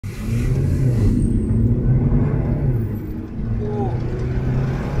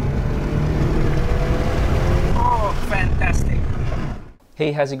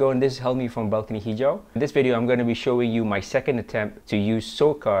Hey, how's it going? This is Helmi from Balcony Hijau. In this video, I'm going to be showing you my second attempt to use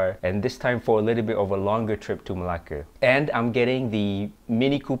SoCar, and this time for a little bit of a longer trip to Malacca. And I'm getting the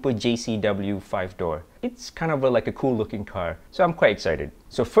Mini Cooper JCW 5-door. It's kind of like a cool looking car, so I'm quite excited.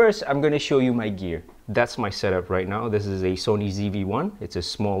 So first, I'm going to show you my gear. That's my setup right now. This is a Sony ZV-1. It's a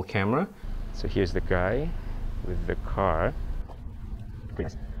small camera. So here's the guy with the car.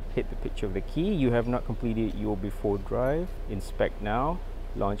 Hit the picture of the key. You have not completed your before drive. Inspect now.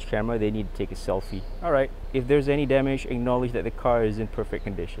 Launch camera. They need to take a selfie. Alright, if there's any damage, acknowledge that the car is in perfect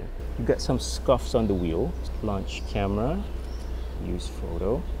condition. You've got some scuffs on the wheel. Launch camera. Use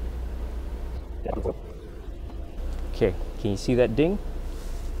photo. Okay, can you see that ding?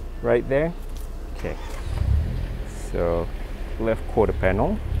 Right there? Okay. So, left quarter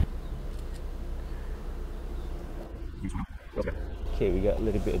panel. Okay, we got a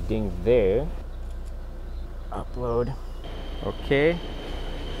little bit of ding there. Upload. Okay.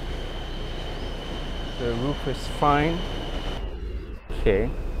 The roof is fine. Okay.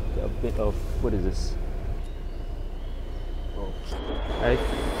 Got a bit of, what is this? Okay. I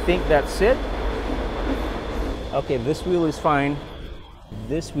think that's it. Okay, this wheel is fine.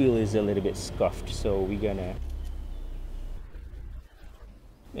 This wheel is a little bit scuffed, so we're gonna...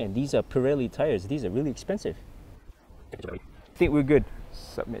 Man, these are Pirelli tires. These are really expensive. I think we're good.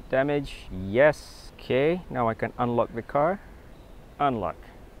 Submit damage. Yes. Okay, now I can unlock the car. Unlock.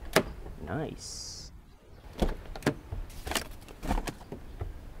 Nice.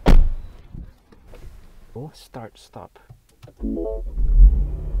 Oh, start, stop.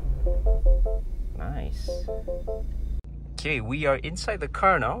 Nice. Okay, we are inside the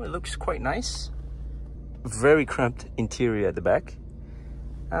car now. It looks quite nice. Very cramped interior at the back.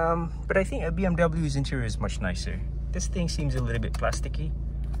 But I think a BMW's interior is much nicer. This thing seems a little bit plasticky.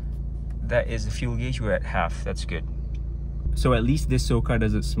 That is the fuel gauge. We're at half. That's good. So at least this SoCar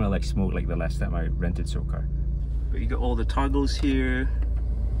doesn't smell like smoke like the last time I rented SoCar. But you got all the toggles here.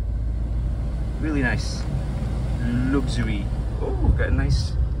 Really nice. Luxury. Oh, got a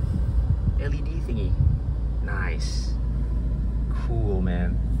nice LED thingy. Nice. Cool,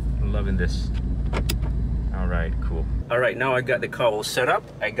 man. I'm loving this. Alright, cool. Alright, now I got the car all set up.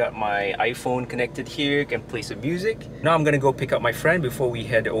 I got my iPhone connected here, can play some music. Now I'm gonna go pick up my friend before we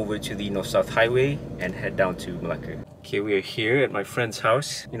head over to the North-South Highway and head down to Malacca. Okay, we are here at my friend's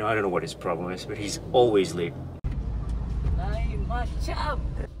house. You know, I don't know what his problem is, but he's always late.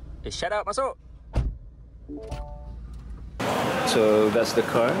 Hey, shut up, masuk! So that's the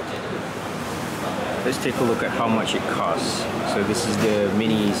car. Let's take a look at how much it costs. So this is the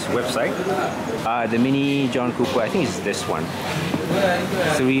Mini's website. The Mini John Cooper, I think it's this one.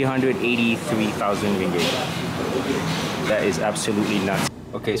 383,000 ringgit. That is absolutely nuts.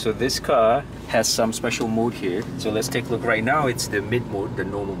 Okay, so this car has some special mode here. So let's take a look right now. It's the mid mode, the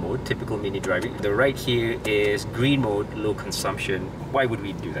normal mode, typical Mini driving. The right here is green mode, low consumption. Why would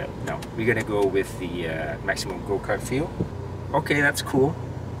we do that? No, we're gonna go with the maximum go-kart feel. Okay, that's cool.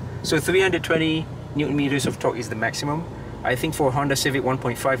 So 320 Newton meters of torque is the maximum. I think for Honda Civic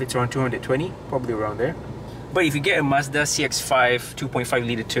 1.5 it's around 220, probably around there. But if you get a Mazda CX-5 2.5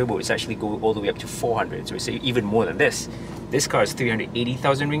 liter turbo, it's actually go all the way up to 400, so it's even more than this. This car is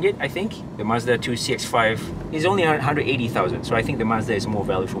 380,000 ringgit, I think. The Mazda 2 CX-5 is only 180,000, so I think the Mazda is more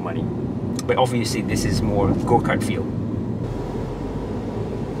value for money. But obviously this is more go-kart feel.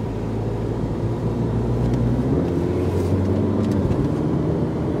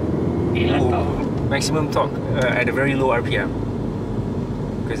 Maximum torque at a very low RPM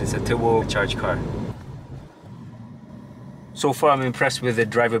because it's a turbocharged car. So far I'm impressed with the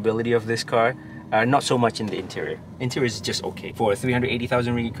drivability of this car, not so much in the interior. Interior is just okay. For a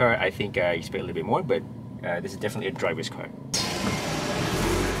 380,000 ringgit car, I think you expect a little bit more, but this is definitely a driver's car.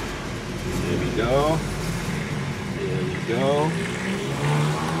 There we go. There we go.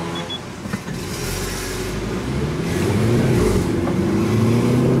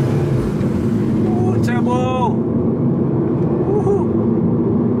 Turbo! Woohoo!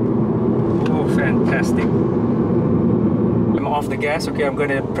 Oh, fantastic. I'm off the gas. Okay, I'm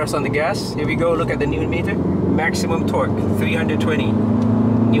gonna press on the gas. Here we go. Look at the Newton meter. Maximum torque, 320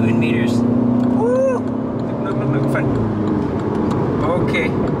 Newton meters. Woo! Look, fun. Okay.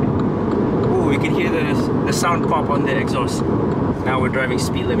 Ooh, we can hear the sound pop on the exhaust. Now we're driving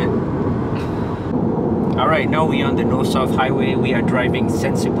speed limit. Alright, now we're on the North-South Highway. We are driving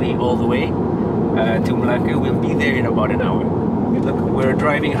sensibly all the way to Malacca. We'll be there in about an hour. Look, we're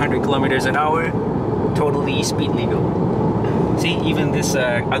driving 100 kilometers an hour, totally speed legal. See, even this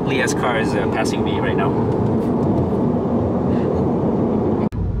ugly ass car is passing me right now.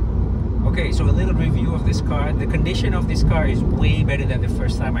 Okay, so a little review of this car. The condition of this car is way better than the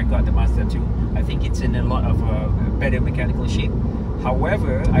first time I got the Mazda 2. I think it's in a lot of better mechanical shape.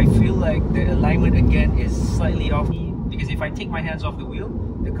 However, I feel like the alignment again is slightly off, because if I take my hands off the wheel,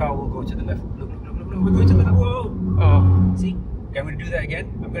 the car will go to the left. Look, we're going to the left. Whoa! Oh, see? I'm going to do that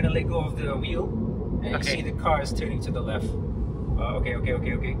again. I'm going to let go of the wheel, and you see the car is turning to the left. Okay.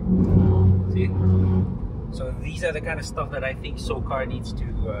 See? So these are the kind of stuff that I think SoCar needs to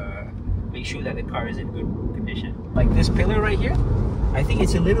make sure that the car is in good condition. Like this pillar right here, I think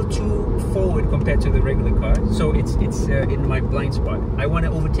it's a little too forward compared to the regular car. So it's in my blind spot. I want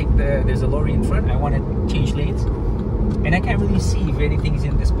to overtake there's a lorry in front. I want to change lanes. And I can't really see if anything is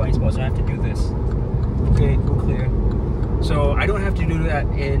in this blind spot, so I have to do this. Okay, go clear. So I don't have to do that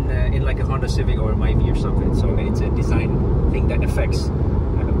in like a Honda Civic or a Myvi or something. So it's a design thing that affects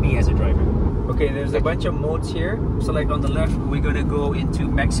me as a driver. Okay, there's a bunch of modes here. So like on the left, we're gonna go into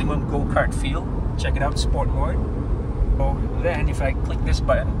maximum go-kart feel. Check it out, sport mode. So then if I click this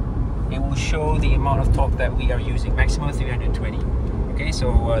button, it will show the amount of torque that we are using, maximum 320. Okay, so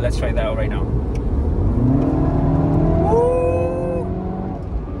let's try that out right now.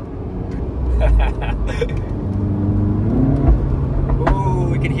 Oh,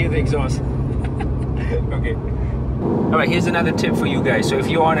 we can hear the exhaust. Okay. Alright, here's another tip for you guys. So if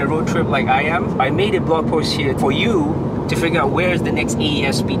you're on a road trip like I am, I made a blog post here for you to figure out where is the next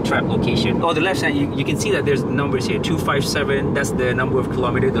AES speed trap location. On the left side, you can see that there's numbers here, 257, that's the number of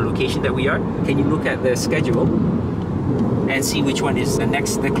kilometers, the location that we are. Can you look at the schedule and see which one is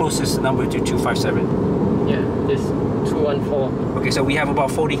the closest number to 257? Yeah, this 214. Okay, so we have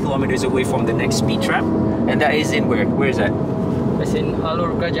about 40 kilometers away from the next speed trap, and that is in where? Where is that? It's in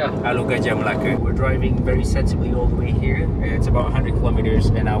Alor Gajah. Alor Gajah, Melaka. We're driving very sensibly all the way here. It's about 100 kilometers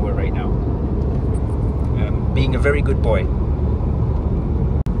an hour right now. Being a very good boy.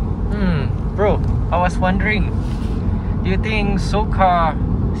 Bro, I was wondering, do you think SoCar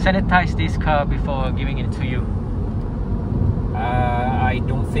sanitized this car before giving it to you? I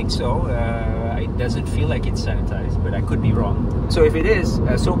don't think so. It doesn't feel like it's sanitized, but I could be wrong. So if it is,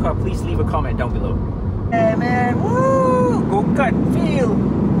 SoCar, please leave a comment down below. Yeah, man, woo! Go-kart feel!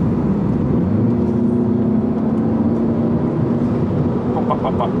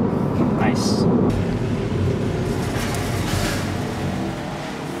 Pop. Nice.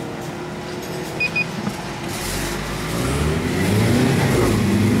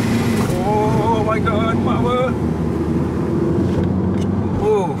 Oh my god, power!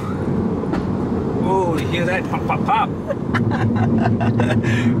 Oh, you hear that? Pop.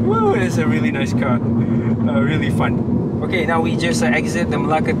 Woo, it's a really nice car. Really fun. Okay, now we just exit the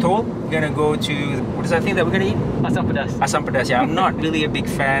Melaka toll. We're gonna go to, what is that thing that we're gonna eat? Asam pedas. Asam pedas, yeah. I'm not really a big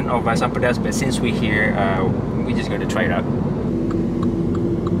fan of asam pedas, but since we're here, we're just gonna try it out.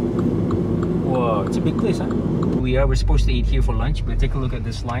 Whoa, it's a big place, huh? We're supposed to eat here for lunch, but take a look at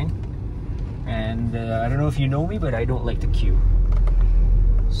this line. And I don't know if you know me, but I don't like to queue.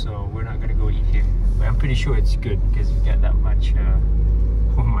 So we're not gonna go eat here. But I'm pretty sure it's good because we get that much.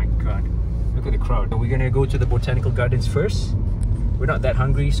 Oh my god. Look at the crowd. We're gonna go to the botanical gardens first. We're not that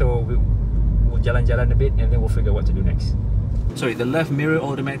hungry, so we'll jalan-jalan a bit and then we'll figure what to do next. Sorry, the left mirror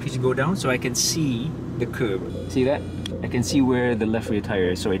automatically go down so I can see the curb. See that? I can see where the left rear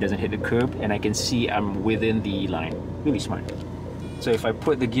tire is so it doesn't hit the curb, and I can see I'm within the line. Really smart. So if I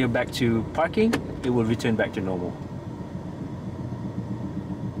put the gear back to parking, it will return back to normal.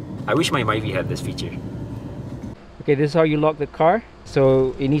 I wish my Myvi had this feature. Okay, this is how you lock the car.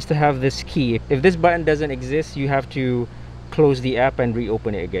 So it needs to have this key. If this button doesn't exist, you have to close the app and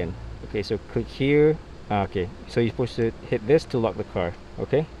reopen it again. Okay, so click here. Okay, so you're supposed to hit this to lock the car.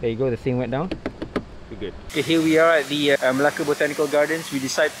 Okay, there you go, the thing went down. We're good. Okay, here we are at the Melaka Botanical Gardens. We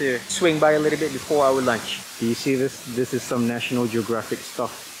decided to swing by a little bit before our lunch. Do you see this? This is some National Geographic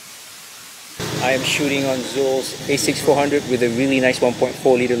stuff. I am shooting on Zoll's A6400 with a really nice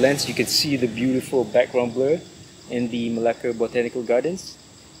 1.4 liter lens. You can see the beautiful background blur in the Melaka Botanical Gardens.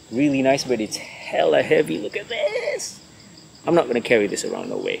 Really nice, but it's hella heavy. Look at this! I'm not gonna carry this around,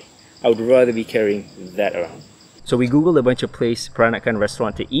 no way. I would rather be carrying that around. So we googled a bunch of places, Peranakan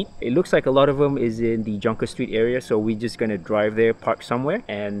restaurant to eat. It looks like a lot of them is in the Jonker Street area, so we're just gonna drive there, park somewhere,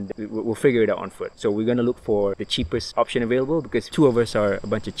 and we'll figure it out on foot. So we're gonna look for the cheapest option available because two of us are a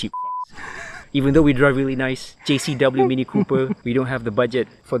bunch of cheap fucks. Even though we drive really nice JCW Mini Cooper, we don't have the budget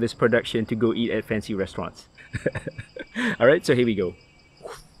for this production to go eat at fancy restaurants. Alright, so here we go.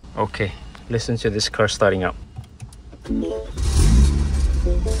 Okay, listen to this car starting up.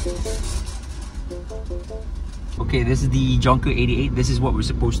 Okay, this is the Jonker 88. This is what we're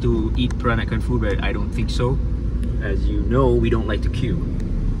supposed to eat Peranakan food, but I don't think so. As you know, we don't like to queue.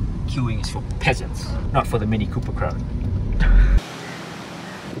 Queuing is for peasants, not for the Mini Cooper crowd.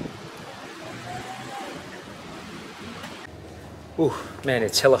 Oh man,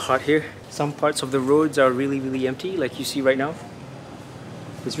 it's hella hot here. Some parts of the roads are really empty, like you see right now.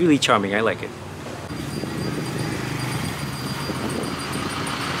 It's really charming, I like it.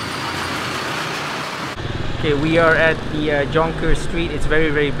 Okay, we are at the Jonker Street. It's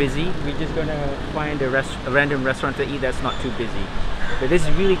very busy. We're just gonna find a random restaurant to eat that's not too busy. But this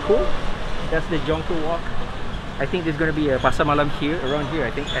is really cool. That's the Jonker Walk. I think there's gonna be a pasar malam here, around here, I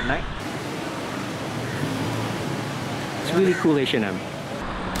think, at night. It's really cool H&M.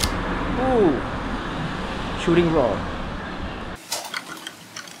 Ooh! Shooting raw.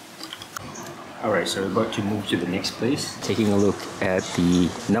 Alright, so we're about to move to the next place. Taking a look at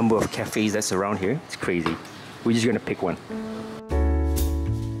the number of cafes that's around here. It's crazy. We're just gonna pick one.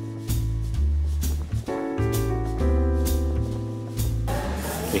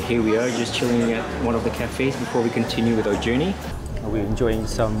 Okay, here we are, just chilling at one of the cafes before we continue with our journey. We're enjoying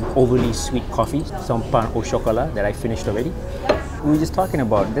some overly sweet coffee, some pan au chocolat that I finished already. We were just talking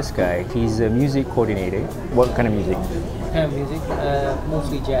about this guy. He's a music coordinator. What kind of music?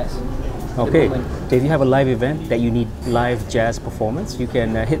 Mostly jazz. Okay, so if you have a live event that you need live jazz performance, you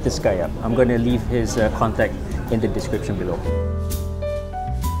can hit this guy up. I'm going to leave his contact in the description below.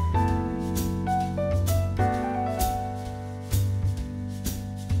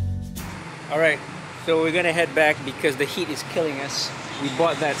 Alright, so we're going to head back because the heat is killing us. We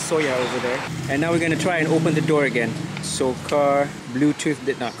bought that soya over there. And now we're going to try and open the door again. SoCar, Bluetooth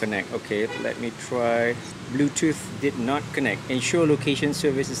did not connect. Okay, let me try. Bluetooth did not connect. Ensure location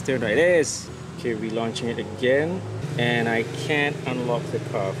service is turned on. It is! Okay, relaunching it again. And I can't unlock the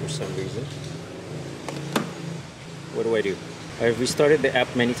car for some reason. What do? I've restarted the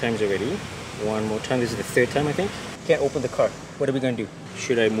app many times already. One more time. This is the third time, I think. Can't open the car. What are we going to do?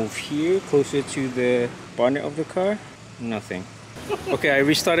 Should I move here, closer to the bonnet of the car? Nothing. Okay, I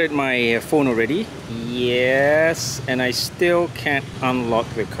restarted my phone already. Yes, and I still can't unlock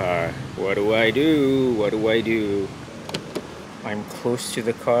the car. What do I do? What do I do? I'm close to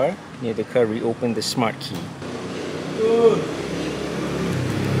the car. Near the car, reopen the smart key.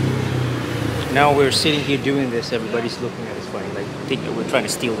 Now we're sitting here doing this. Everybody's looking at us funny, like think that we're trying to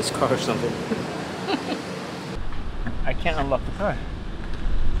steal this car or something. I can't unlock the car.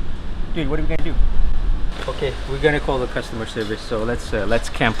 Dude, what are we gonna do? Okay, we're gonna call the customer service, so let's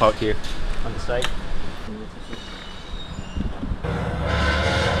camp out here on the side.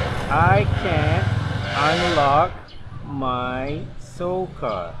 I can't unlock my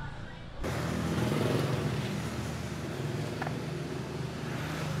SoCar.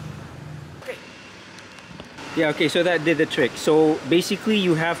 Yeah, okay, so that did the trick. So basically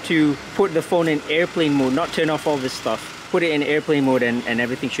you have to put the phone in airplane mode, not turn off all this stuff. Put it in airplane mode and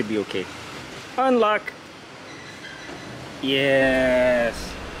everything should be okay. Unlock. Yes.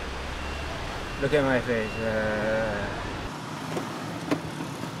 Look at my face.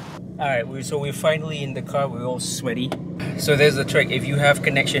 Alright, so we're finally in the car. We're all sweaty. So there's the trick. If you have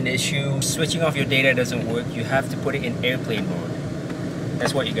connection issues, switching off your data doesn't work. You have to put it in airplane mode.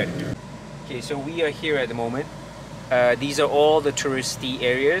 That's what you gotta do. Okay, so we are here at the moment. These are all the touristy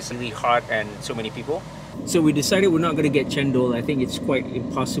areas. Really hot and so many people. So we decided we're not going to get chendol. I think it's quite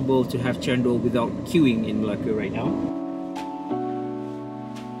impossible to have chendol without queuing in Malacca right now.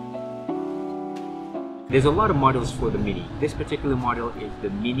 There's a lot of models for the Mini. This particular model is the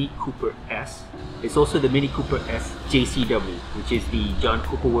Mini Cooper S. It's also the Mini Cooper S JCW, which is the John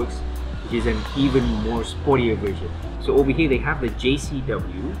Cooper Works, which is an even more sportier version. So over here they have the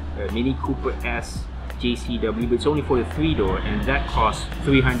JCW, Mini Cooper S JCW, but it's only for the 3-door and that costs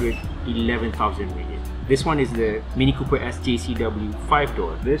 311,000 ringgit. This one is the Mini Cooper S JCW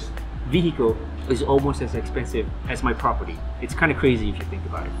 5-door. This vehicle is almost as expensive as my property. It's kind of crazy if you think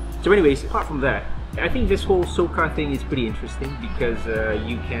about it. So anyways, apart from that, I think this whole SoCar thing is pretty interesting because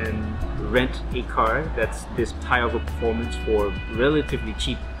you can rent a car that's this high of a performance for relatively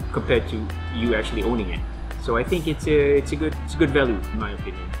cheap compared to you actually owning it. So I think it's a good value in my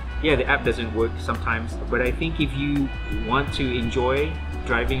opinion. Yeah, the app doesn't work sometimes, but I think if you want to enjoy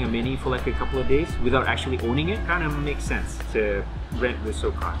driving a Mini for like a couple of days without actually owning it, kind of makes sense to rent the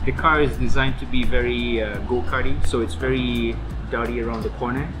SoCar. The car is designed to be very go-karty, so it's very dirty around the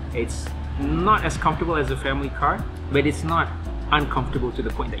corner. It's not as comfortable as a family car, but it's not uncomfortable to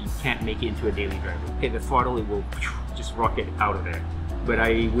the point that you can't make it into a daily driver. Hit the throttle, it will just rocket out of there. but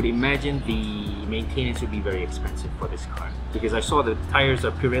I would imagine the maintenance would be very expensive for this car because I saw the tires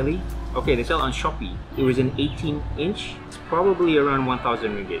are Pirelli. Okay, they sell on Shopee. It was an 18-inch. It's probably around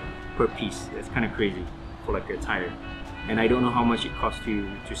 1,000 ringgit per piece. That's kind of crazy for like a tire. And I don't know how much it costs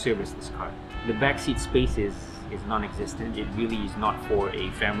to service this car. The backseat space is non-existent. It really is not for a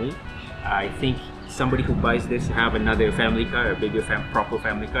family. I think somebody who buys this have another family car, a bigger proper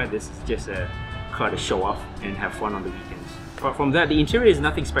family car. This is just a car to show off and have fun on the weekends. Apart from that, the interior is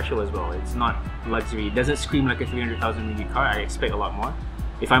nothing special as well. It's not luxury. It doesn't scream like a 300,000 ringgit car. I expect a lot more.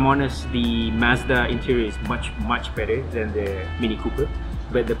 If I'm honest, the Mazda interior is much better than the Mini Cooper,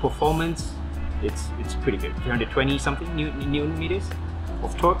 but the performance, it's pretty good. 320 something Newton meters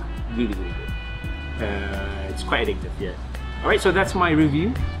of torque, really good. It's quite addictive, yeah. Alright, so that's my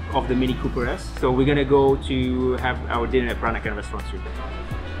review of the Mini Cooper S. So we're gonna go to have our dinner at Peranakan restaurant soon.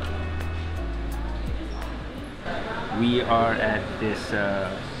 We are at this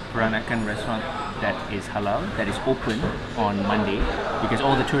Peranakan restaurant that is halal, that is open on Monday, because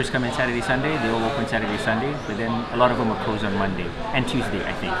all the tourists come in Saturday, Sunday. They all open Saturday, Sunday, but then a lot of them are closed on Monday and Tuesday,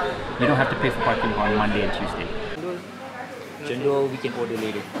 I think. You don't have to pay for parking on Monday and Tuesday. Cendol, we can order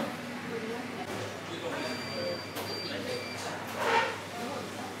later.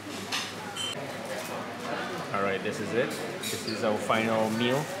 Alright, this is it. This is our final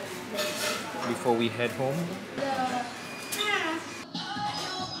meal before we head home.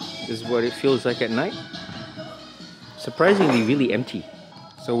 This is what it feels like at night. Surprisingly really empty.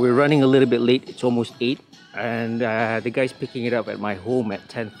 So we're running a little bit late. It's almost 8 and the guy's picking it up at my home at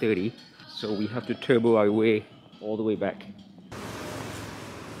 10:30. So we have to turbo our way all the way back.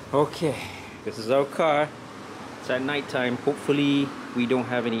 Okay, this is our car. It's at night time. Hopefully we don't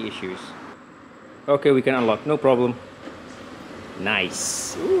have any issues. Okay, we can unlock, no problem.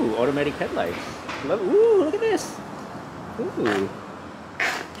 Nice. Ooh, automatic headlights. Ooh, look at this. Ooh.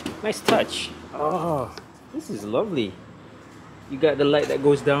 Nice touch. Oh, this is lovely. You got the light that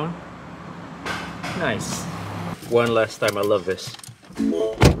goes down. Nice. One last time, I love this. Okay,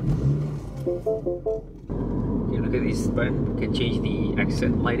 look at this button. You can change the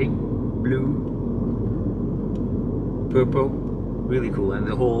accent lighting. Blue, purple, really cool. And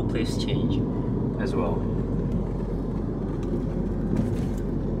the whole place change as well.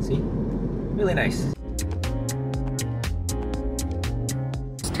 See? Really nice.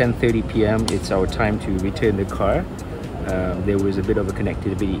 10:30 p.m. It's our time to return the car. There was a bit of a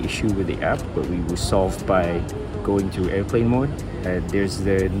connectivity issue with the app, but we were solved by going to airplane mode. There's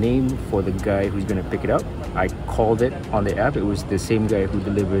the name for the guy who's going to pick it up. I called it on the app. It was the same guy who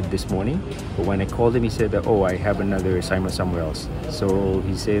delivered this morning, but when I called him, he said that, oh, I have another assignment somewhere else. So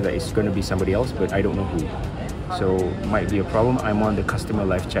he said that it's going to be somebody else, but I don't know who. So might be a problem. I'm on the customer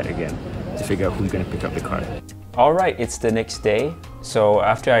live chat again to figure out who's going to pick up the car. Alright, it's the next day. So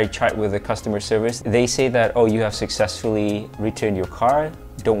after I chat with the customer service, they say that, oh, you have successfully returned your car.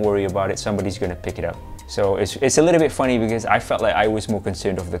 Don't worry about it, somebody's gonna pick it up. So it's a little bit funny because I felt like I was more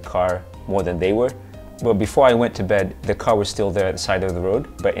concerned of the car more than they were. But before I went to bed, the car was still there at the side of the road.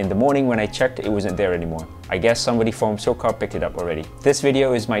 But in the morning when I checked, it wasn't there anymore. I guess somebody from SoCar picked it up already. This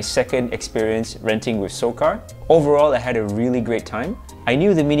video is my second experience renting with SoCar. Overall, I had a really great time. I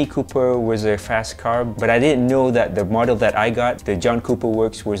knew the Mini Cooper was a fast car, but I didn't know that the model that I got, the John Cooper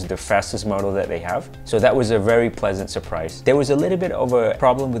Works, was the fastest model that they have. So that was a very pleasant surprise. There was a little bit of a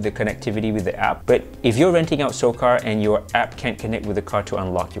problem with the connectivity with the app, but if you're renting out SoCar and your app can't connect with the car to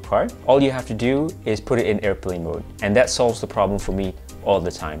unlock your car, all you have to do is put it in airplane mode. And that solves the problem for me all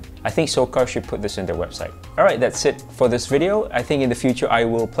the time. I think SoCar should put this in their website. Alright, that's it for this video. I think in the future I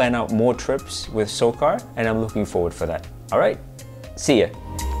will plan out more trips with SoCar and I'm looking forward for that. Alright, see ya!